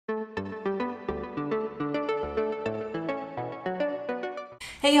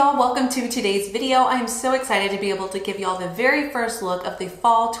Hey y'all, welcome to today's video. I'm so excited to be able to give y'all the very first look of the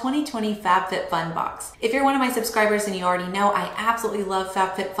Fall 2020 FabFitFun box. If you're one of my subscribers and you already know, I absolutely love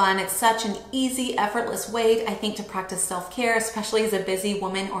FabFitFun. It's such an easy, effortless way, I think, to practice self-care, especially as a busy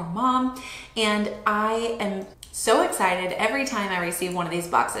woman or mom. And I am so excited every time I receive one of these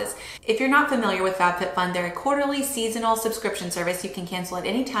boxes. If you're not familiar with FabFitFun, they're a quarterly seasonal subscription service. You can cancel at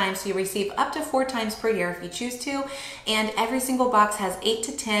any time, so you receive up to 4 times per year if you choose to. And every single box has 8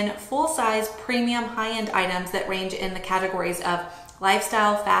 to 10 full-size premium high-end items that range in the categories of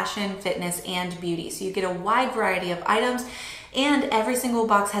lifestyle, fashion, fitness, and beauty. So you get a wide variety of items, and every single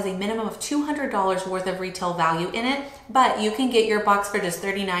box has a minimum of $200 worth of retail value in it, but you can get your box for just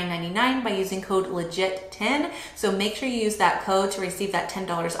 $39.99 by using code LEGIT10. So make sure you use that code to receive that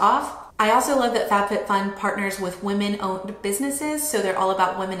 $10 off. I also love that FabFitFun partners with women-owned businesses, so they're all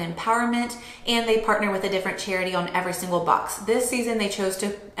about women empowerment, and they partner with a different charity on every single box. This season they chose to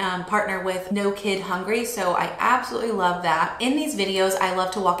partner with No Kid Hungry, so I absolutely love that. In these videos, I love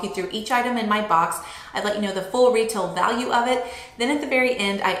to walk you through each item in my box. I let you know the full retail value of it. Then at the very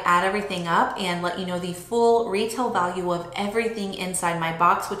end, I add everything up and let you know the full retail value of everything inside my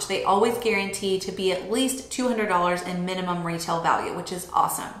box, which they always guarantee to be at least $200 in minimum retail value, which is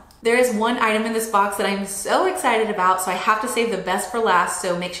awesome. There is one item in this box that I'm so excited about, so I have to save the best for last,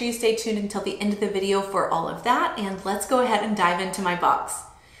 so make sure you stay tuned until the end of the video for all of that, and let's go ahead and dive into my box.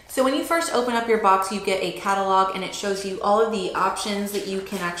 So when you first open up your box, you get a catalog, and it shows you all of the options that you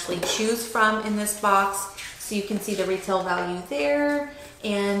can actually choose from in this box. So you can see the retail value there,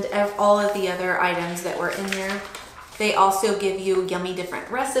 and all of the other items that were in there. They also give you yummy different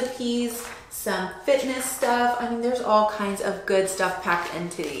recipes, some fitness stuff. I mean, there's all kinds of good stuff packed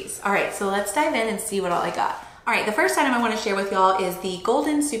into these. All right, so let's dive in and see what all I got. All right, the first item I want to share with y'all is the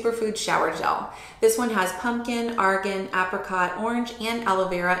Golden Superfood Shower Gel. This one has pumpkin, argan, apricot, orange, and aloe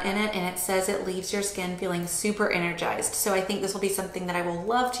vera in it, and it says it leaves your skin feeling super energized. So I think this will be something that I will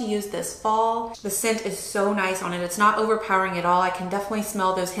love to use this fall. The scent is so nice on it. It's not overpowering at all. I can definitely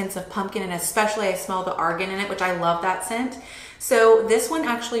smell those hints of pumpkin, and especially I smell the argan in it, which I love that scent. So this one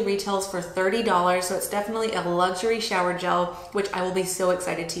actually retails for $30, so it's definitely a luxury shower gel, which I will be so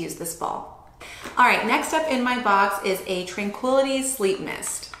excited to use this fall. All right, next up in my box is a Tranquility Sleep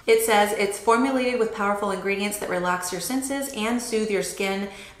Mist. It says it's formulated with powerful ingredients that relax your senses and soothe your skin.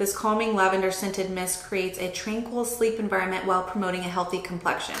 This calming lavender scented mist creates a tranquil sleep environment while promoting a healthy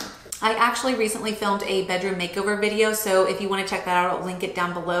complexion. I actually recently filmed a bedroom makeover video, so if you want to check that out, I'll link it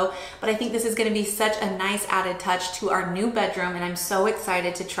down below. But I think this is going to be such a nice added touch to our new bedroom, and I'm so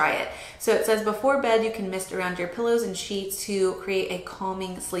excited to try it. So it says before bed, you can mist around your pillows and sheets to create a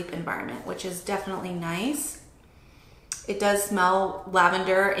calming sleep environment, which is definitely nice. It does smell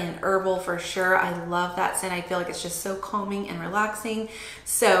lavender and herbal for sure. I love that scent. I feel like it's just so calming and relaxing.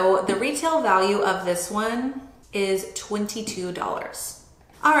 So the retail value of this one is $22.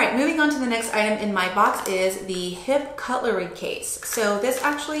 All right, moving on to the next item in my box is the hip cutlery case. So this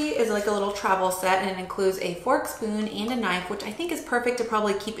actually is like a little travel set, and it includes a fork, spoon, and a knife, which I think is perfect to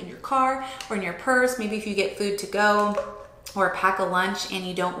probably keep in your car or in your purse. Maybe if you get food to go or pack a lunch and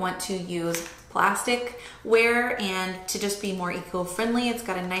you don't want to use plasticware, and to just be more eco-friendly, it's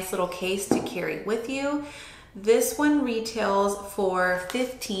got a nice little case to carry with you. This one retails for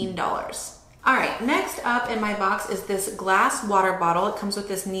 $15. All right, next up in my box is this glass water bottle. It comes with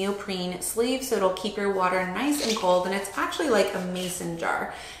this neoprene sleeve, so it'll keep your water nice and cold, and it's actually like a mason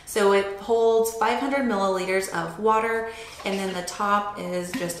jar. So it holds 500 milliliters of water, and then the top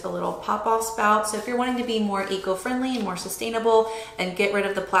is just a little pop-off spout. So if you're wanting to be more eco-friendly and more sustainable and get rid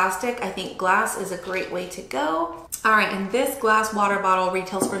of the plastic, I think glass is a great way to go. All right, and this glass water bottle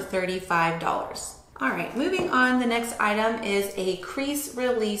retails for $35. All right, moving on, the next item is a crease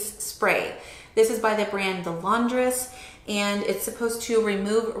release spray. This is by the brand The Laundress, and it's supposed to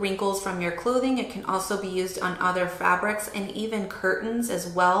remove wrinkles from your clothing. It can also be used on other fabrics and even curtains as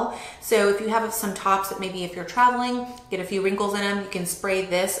well. So if you have some tops that maybe if you're traveling, get a few wrinkles in them, you can spray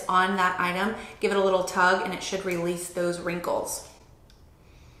this on that item, give it a little tug, and it should release those wrinkles.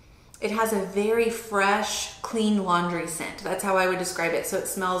 It has a very fresh, clean laundry scent. That's how I would describe it. So it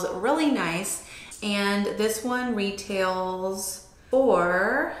smells really nice. And this one retails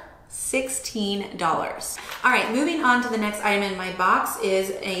for $16. All right, moving on to the next item in my box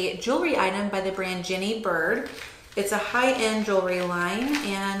is a jewelry item by the brand Jenny Bird. It's a high-end jewelry line,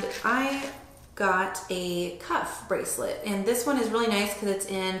 and I got a cuff bracelet. And this one is really nice because it's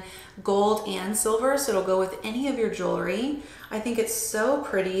in gold and silver, so it'll go with any of your jewelry. I think it's so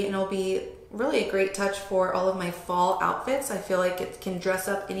pretty, and it'll be really a great touch for all of my fall outfits. I feel like it can dress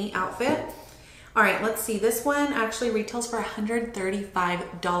up any outfit. All right, let's see. This one actually retails for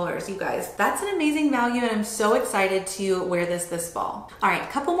 $135, you guys. That's an amazing value, and I'm so excited to wear this fall. All right, a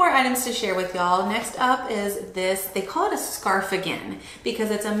couple more items to share with y'all. Next up is this. They call it a scarf again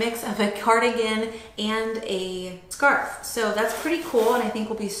because it's a mix of a cardigan and a scarf. So that's pretty cool, and I think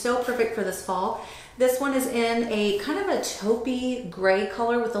will be so perfect for this fall. This one is in a kind of a taupey gray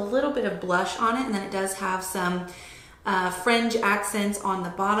color with a little bit of blush on it, and then it does have some fringe accents on the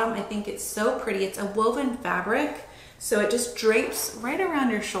bottom. I think it's so pretty. It's a woven fabric, so it just drapes right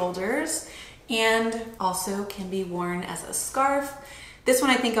around your shoulders and also can be worn as a scarf. This one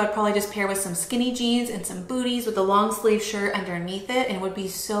I think I would probably just pair with some skinny jeans and some booties with a long sleeve shirt underneath it, and it would be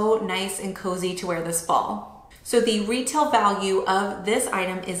so nice and cozy to wear this fall. So the retail value of this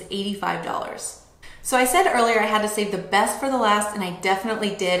item is $85. So I said earlier I had to save the best for the last, and I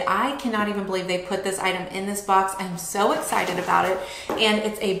definitely did. I cannot even believe they put this item in this box. I'm so excited about it. And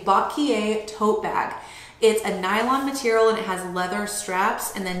it's a Fabfitfun tote bag. It's a nylon material, and it has leather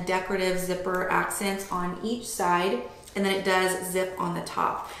straps and then decorative zipper accents on each side. And then it does zip on the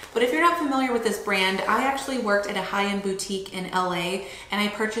top. But if you're not familiar with this brand, I actually worked at a high-end boutique in LA, and I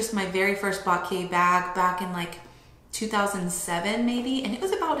purchased my very first Fabfitfun bag back in like 2007 maybe, and it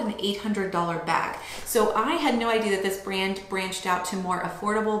was about an $800 bag. So I had no idea that this brand branched out to more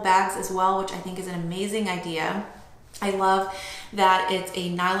affordable bags as well, which I think is an amazing idea. I love that it's a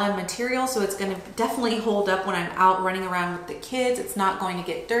nylon material, so it's going to definitely hold up when I'm out running around with the kids. It's not going to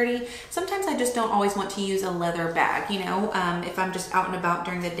get dirty. Sometimes I just don't always want to use a leather bag, you know, if I'm just out and about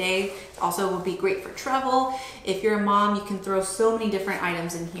during the day. Also would be great for travel. If you're a mom, you can throw so many different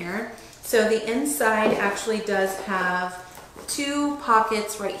items in here. So the inside actually does have two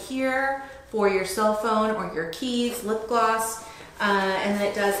pockets right here for your cell phone or your keys, lip gloss, and then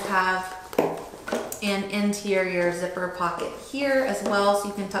it does have an interior zipper pocket here as well, so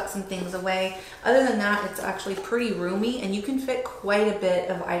you can tuck some things away. Other than that, it's actually pretty roomy, and you can fit quite a bit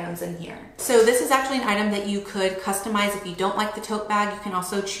of items in here. So this is actually an item that you could customize. If you don't like the tote bag, you can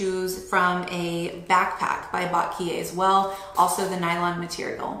also choose from a backpack by Fabfitfun as well, also the nylon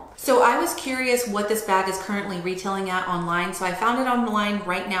material. So I was curious what this bag is currently retailing at online, so I found it online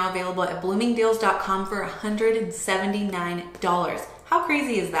right now, available at bloomingdale's.com for $179. How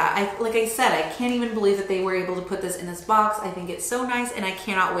crazy is that? Like I said, I can't even believe that they were able to put this in this box. I think it's so nice, and I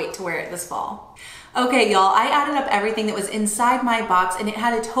cannot wait to wear it this fall. Okay, y'all, I added up everything that was inside my box, and it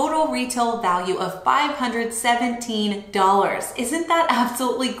had a total retail value of $517. Isn't that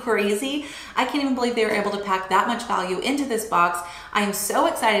absolutely crazy? I can't even believe they were able to pack that much value into this box. I am so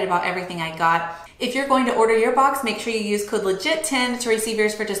excited about everything I got. If you're going to order your box, make sure you use code LEGIT10 to receive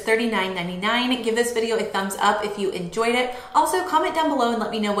yours for just $39.99. Give this video a thumbs up if you enjoyed it. Also, comment down below and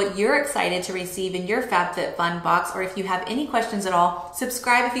let me know what you're excited to receive in your FabFitFun box, or if you have any questions at all.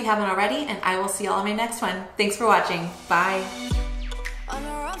 Subscribe if you haven't already, and I will see y'all on my next one. Thanks for watching. Bye. On the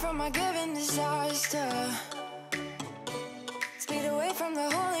run from my given disaster.